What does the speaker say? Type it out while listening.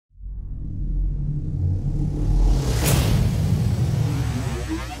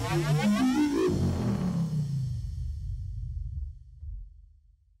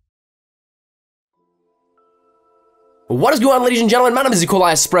What is going on, ladies and gentlemen? My name is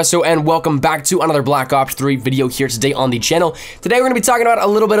COD Espresso, and welcome back to another Black Ops 3 video here today on the channel. Today we're going to be talking about a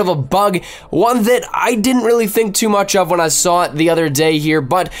little bit of a bug, one that I didn't really think too much of when I saw it the other day here,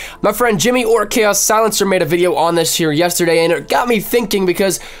 but my friend Jimmy or Chaos Silencer made a video on this here yesterday, and it got me thinking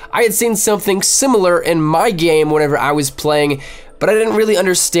because I had seen something similar in my game whenever I was playing, but I didn't really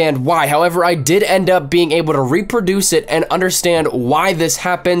understand why. However, I did end up being able to reproduce it and understand why this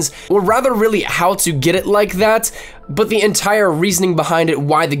happens, or rather really how to get it like that. But the entire reasoning behind it,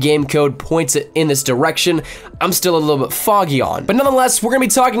 why the game code points it in this direction, I'm still a little bit foggy on. But nonetheless, we're gonna be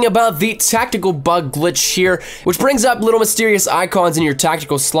talking about the tactical bug glitch here, which brings up little mysterious icons in your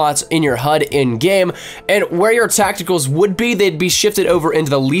tactical slots in your HUD in-game, and where your tacticals would be, they'd be shifted over into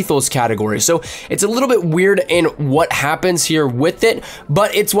the lethals category. So it's a little bit weird in what happens here with it,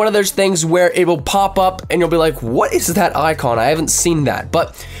 but it's one of those things where it will pop up and you'll be like, what is that icon? I haven't seen that.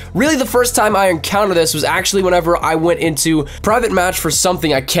 But really the first time I encountered this was actually whenever I went into private match for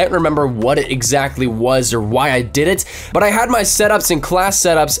something. I can't remember what it exactly was or why I did it, but I had my setups and class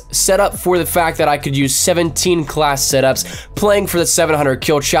setups set up for the fact that I could use 17 class setups playing for the 700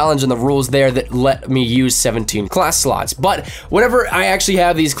 kill challenge, and the rules there that let me use 17 class slots. But whenever I actually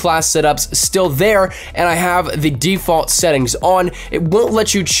have these class setups still there and I have the default settings on, it won't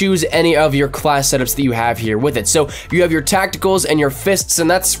let you choose any of your class setups that you have here with it. So you have your tacticals and your fists, and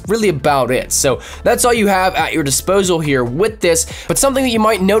that's really about it. So that's all you have at your disposal here with this. But something that you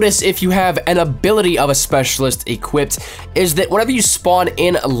might notice if you have an ability of a specialist equipped is that whenever you spawn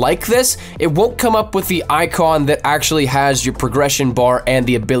in like this, it won't come up with the icon that actually has your progression bar and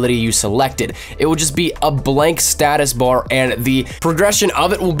the ability you selected. It will just be a blank status bar, and the progression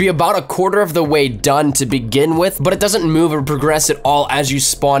of it will be about a quarter of the way done to begin with, but it doesn't move or progress at all as you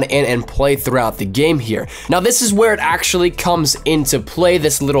spawn in and play throughout the game here. Now this is where it actually comes into play,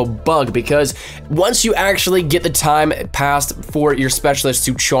 this little bug, because once you actually get the time passed for your specialist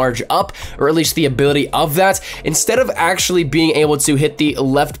to charge up, or at least the ability of that, instead of actually being able to hit the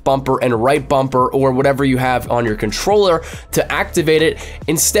left bumper and right bumper or whatever you have on your controller to activate it,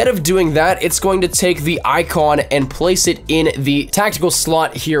 instead of doing that, it's going to take the icon and place it in the tactical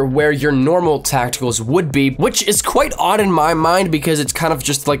slot here where your normal tacticals would be, which is quite odd in my mind because it's kind of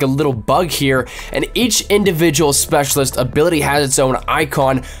just like a little bug here, and each individual specialist ability has its own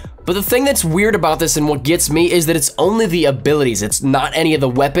icon. But the thing that's weird about this and what gets me is that it's only the abilities, it's not any of the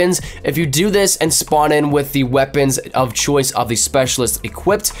weapons. If you do this and spawn in with the weapons of choice of the specialist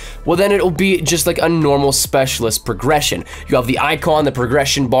equipped, well then it'll be just like a normal specialist progression. You have the icon, the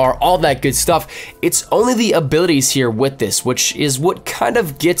progression bar, all that good stuff. It's only the abilities here with this, which is what kind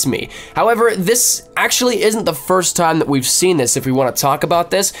of gets me. However, this actually isn't the first time that we've seen this, if we want to talk about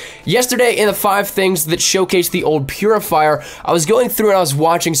this. Yesterday in the 5 things that showcase the old Purifier, I was going through and I was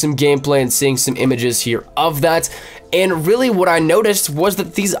watching some gameplay and seeing some images here of that, and really what I noticed was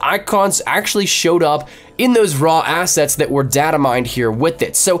that these icons actually showed up in those raw assets that were data mined here with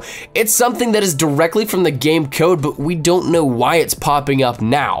it. So it's something that is directly from the game code, but we don't know why it's popping up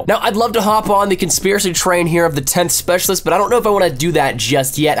now. Now, I'd love to hop on the conspiracy train here of the 10th specialist, but I don't know if I want to do that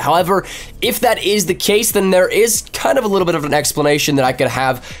just yet. However, if that is the case, then there is kind of a little bit of an explanation that I could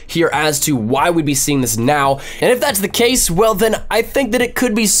have here as to why we'd be seeing this now. And if that's the case, well then I think that it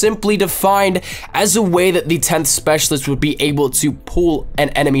could be simply defined as a way that the 10th specialist would be able to pull an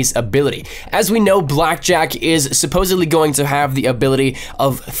enemy's ability. As we know, Blackjack is supposedly going to have the ability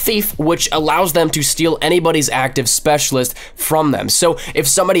of Thief, which allows them to steal anybody's active specialist from them. So if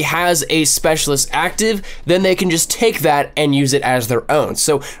somebody has a specialist active, then they can just take that and use it as their own.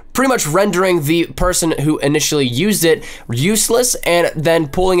 So pretty much rendering the person who initially used it useless and then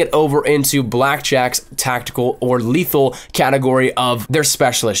pulling it over into Blackjack's tactical or lethal category of their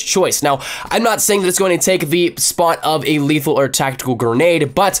specialist choice. Now, I'm not saying that it's going to take the spot of a lethal or tactical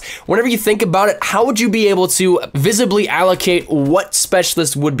grenade, but whenever you think about it, how would you be able to visibly allocate what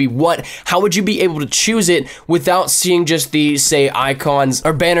specialist would be what? How would you be able to choose it without seeing just the, say, icons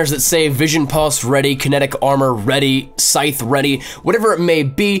or banners that say Vision Pulse ready, Kinetic Armor ready, Scythe ready, whatever it may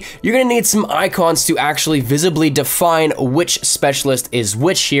be? You're gonna need some icons to actually visibly define which specialist is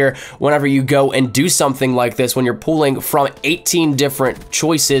which here whenever you go and do something like this when you're pulling from 18 different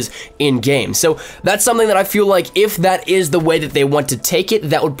choices in game. So that's something that I feel like if that is the way that they want to take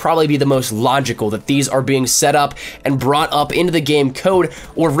it, that would probably be the most logical, that these are being set up and brought up into the game code,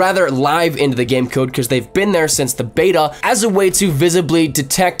 or rather live into the game code because they've been there since the beta, as a way to visibly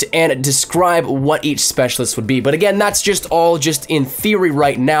detect and describe what each specialist would be. But again, that's just all just in theory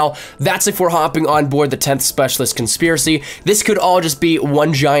right now. now. That's if we're hopping on board the 10th Specialist Conspiracy. This could all just be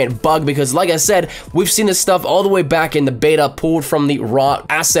one giant bug because, like I said, we've seen this stuff all the way back in the beta, pulled from the raw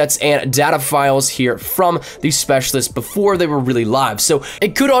assets and data files here from these specialists before they were really live. So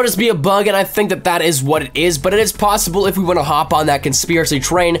it could all just be a bug, and I think that that is what it is, but it is possible if we want to hop on that conspiracy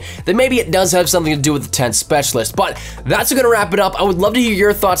train, then maybe it does have something to do with the 10th Specialist. But that's going to wrap it up. I would love to hear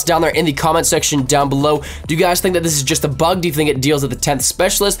your thoughts down there in the comment section down below. Do you guys think that this is just a bug? Do you think it deals with the 10th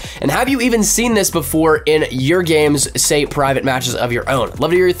Specialist? And have you even seen this before in your games, say private matches of your own?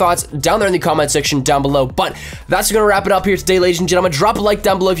 Love to hear your thoughts down there in the comment section down below. But that's going to wrap it up here today, ladies and gentlemen. Drop a like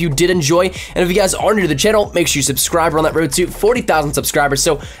down below if you did enjoy, and if you guys are new to the channel, make sure you subscribe. We're on that road to 40,000 subscribers,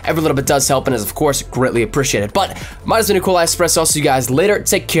 so every little bit does help and is of course greatly appreciated. But mine has been a cool Espresso. I'll see you guys later.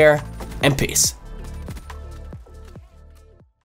 Take care and peace.